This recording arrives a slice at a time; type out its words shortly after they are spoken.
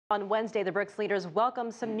On Wednesday, the BRICS leaders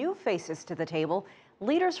welcomed some new faces to the table.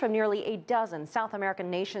 Leaders from nearly a dozen South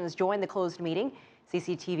American nations joined the closed meeting.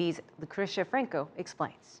 CCTV's Lucrecia Franco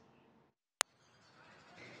explains.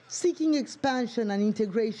 Seeking expansion and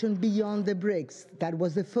integration beyond the BRICS, that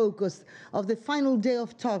was the focus of the final day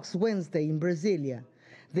of talks Wednesday in Brasilia.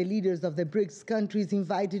 The leaders of the BRICS countries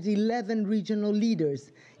invited 11 regional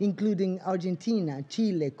leaders, including Argentina,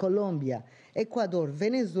 Chile, Colombia, Ecuador,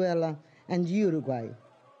 Venezuela, and Uruguay.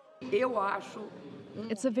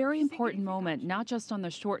 It's a very important moment, not just on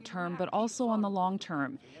the short term, but also on the long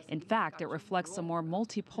term. In fact, it reflects a more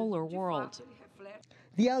multipolar world.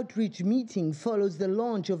 The outreach meeting follows the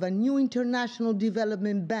launch of a new international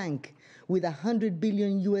development bank with $100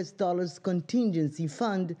 billion contingency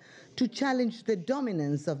fund to challenge the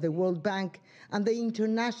dominance of the World Bank and the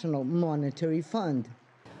International Monetary Fund.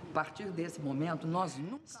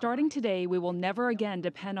 Starting today, we will never again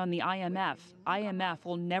depend on the IMF. IMF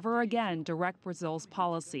will never again direct Brazil's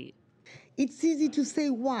policy. It's easy to say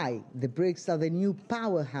why. The BRICS are the new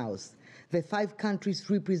powerhouse. The 5 countries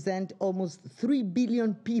represent almost 3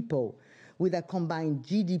 billion people, with a combined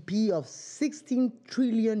GDP of $16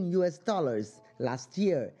 trillion last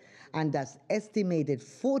year, and as estimated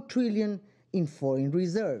 4 trillion in foreign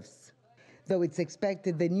reserves. Though it's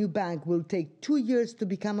expected the new bank will take 2 years to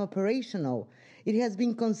become operational, it has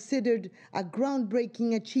been considered a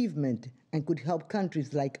groundbreaking achievement and could help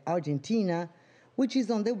countries like Argentina, which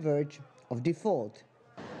is on the verge of default.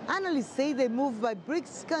 Analysts say the move by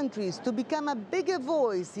BRICS countries to become a bigger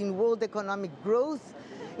voice in world economic growth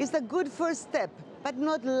is a good first step, but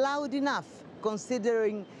not loud enough,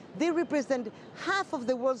 considering they represent half of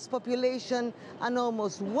the world's population and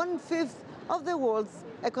almost 1/5 of the world's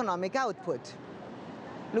economic output.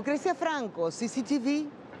 Lucrecia Franco, CCTV,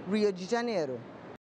 Rio de Janeiro.